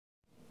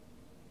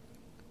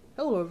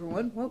Hello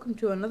everyone, welcome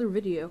to another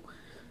video.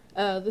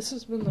 This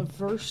has been the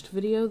first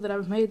video that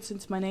I've made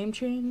since my name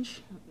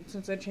change,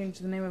 since I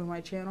changed the name of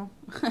my channel.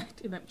 I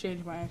didn't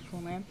change my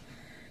actual name.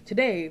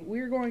 Today,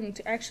 we're going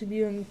to actually be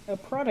doing a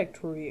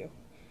product review.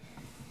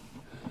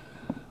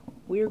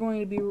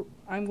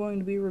 I'm going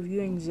to be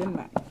reviewing Zen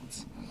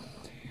magnets.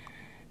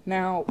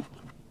 Now,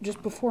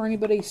 just before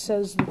anybody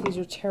says that these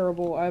are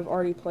terrible, I've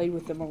already played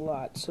with them a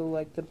lot, so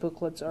like the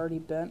booklet's already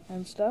bent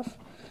and stuff.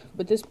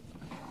 But this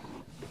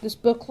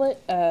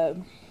booklet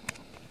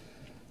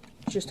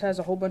just has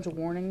a whole bunch of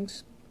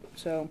warnings.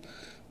 So,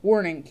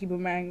 warning: keep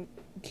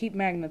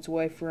magnets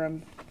away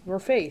from your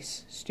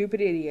face, stupid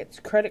idiots,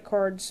 credit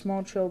cards,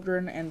 small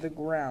children, and the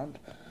ground.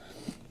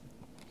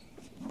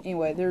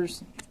 Anyway,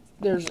 there's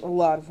a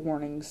lot of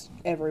warnings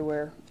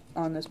everywhere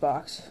on this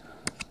box.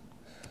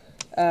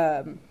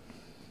 It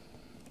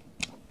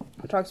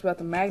talks about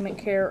the magnet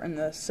care and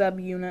the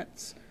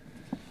subunits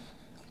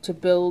to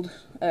build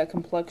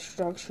complex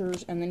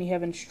structures, and then you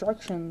have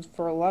instructions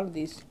for a lot of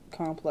these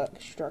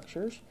complex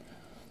structures.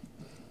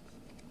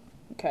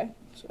 Okay,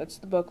 so that's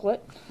the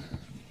booklet.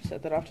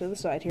 Set that off to the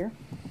side here.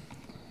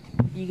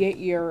 You get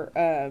your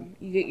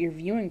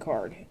viewing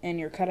card and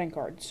your cutting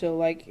card. So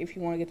like if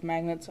you want to get the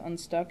magnets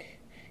unstuck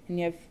and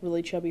you have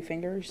really chubby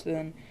fingers,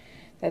 then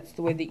that's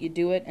the way that you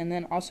do it. And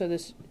then also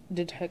this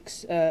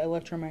detects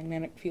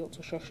electromagnetic fields,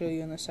 which I'll show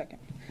you in a second.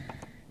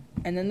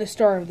 And then the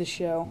star of the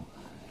show,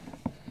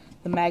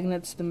 the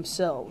magnets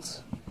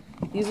themselves.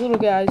 These little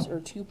guys are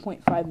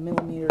 2.5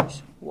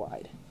 millimeters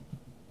wide.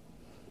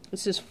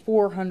 This is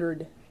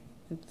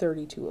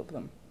 432 of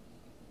them.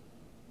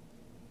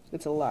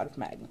 It's a lot of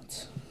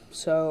magnets.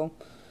 So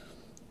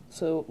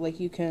like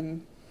you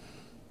can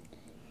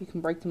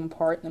break them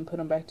apart and then put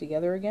them back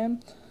together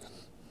again.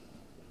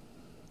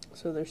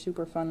 So they're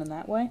super fun in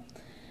that way.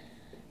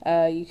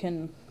 You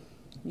can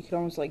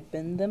almost like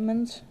bend them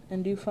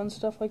and do fun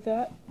stuff like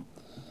that.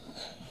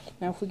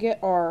 Now if we get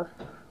our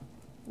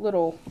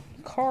little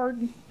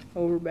card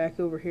back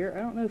over here, I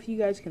don't know if you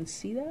guys can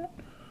see that.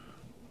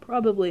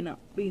 Probably not,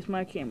 because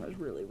my camera is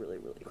really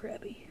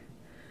crappy.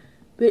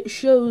 But it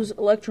shows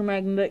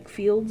electromagnetic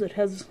fields. It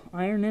has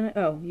iron in it.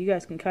 Oh, you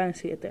guys can kind of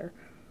see it there.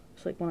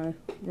 It's like when I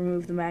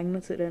remove the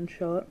magnets, it didn't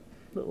show it.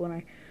 But when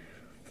I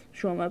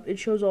show them up, it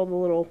shows all the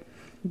little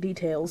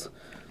details.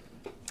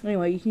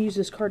 Anyway, you can use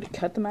this card to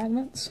cut the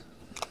magnets.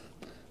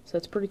 So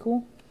that's pretty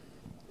cool.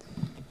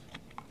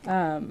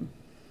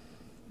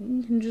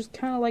 You can just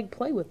kind of like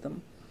play with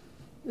them.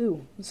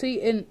 Ooh,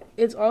 see, and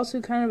it's also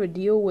kind of a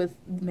deal with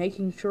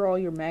making sure all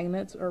your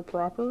magnets are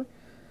proper.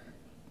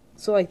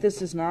 So like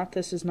this is not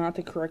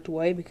the correct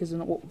way, because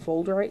then it won't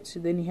fold right. So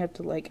then you have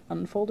to like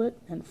unfold it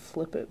and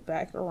flip it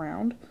back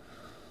around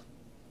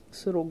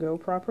so it'll go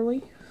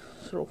properly.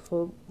 So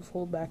it'll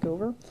fold back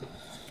over.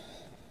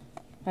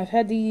 I've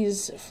had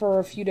these for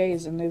a few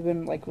days and they've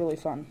been like really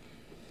fun.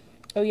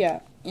 Oh yeah,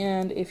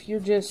 and if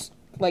you're just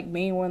like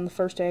me when the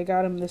first day I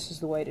got them, this is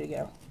the way to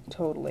go.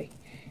 Totally.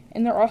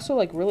 And they're also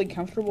like really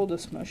comfortable to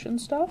smush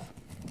and stuff.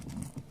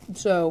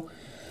 So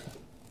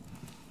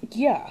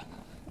yeah,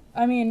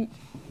 I mean,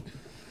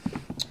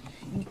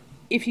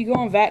 if you go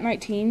on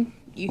VAT19,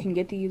 you can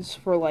get these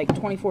for like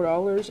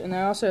 $24. And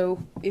then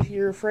also, if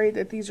you're afraid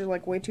that these are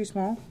like way too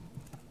small,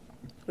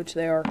 which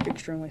they are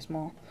extremely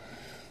small,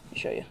 let me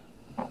show you.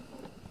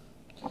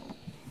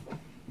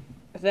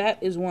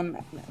 That is one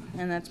magnet,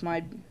 and that's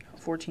my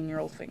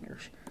 14-year-old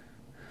fingers.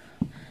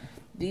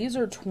 These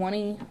are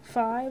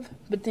 $25,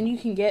 but then you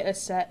can get a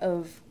set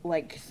of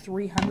like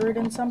 300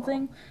 and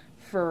something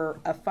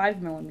for a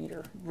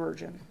 5mm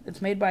version.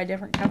 It's made by a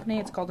different company.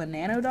 It's called a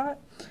Nanodot,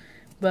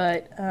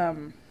 but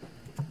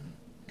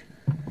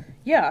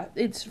yeah,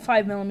 it's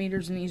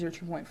 5mm and these are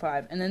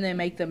 2.5. And then they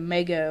make the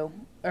Mega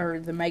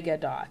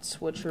Dots,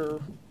 which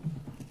are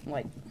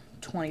like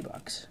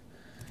 $20.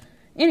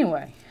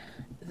 Anyway,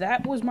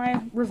 that was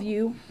my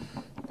review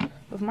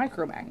of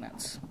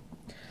Micromagnets.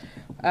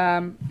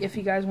 If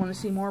you guys want to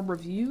see more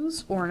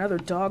reviews or another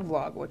dog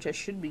vlog, which I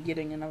should be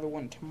getting another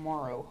one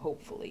tomorrow,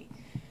 hopefully,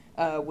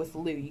 with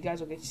Lou. You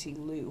guys will get to see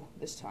Lou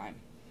this time.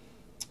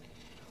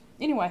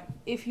 Anyway,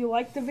 if you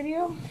liked the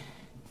video,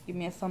 give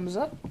me a thumbs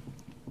up.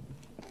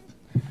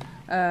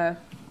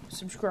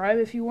 Subscribe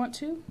if you want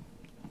to.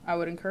 I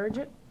would encourage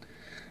it.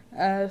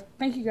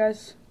 Thank you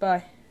guys.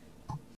 Bye.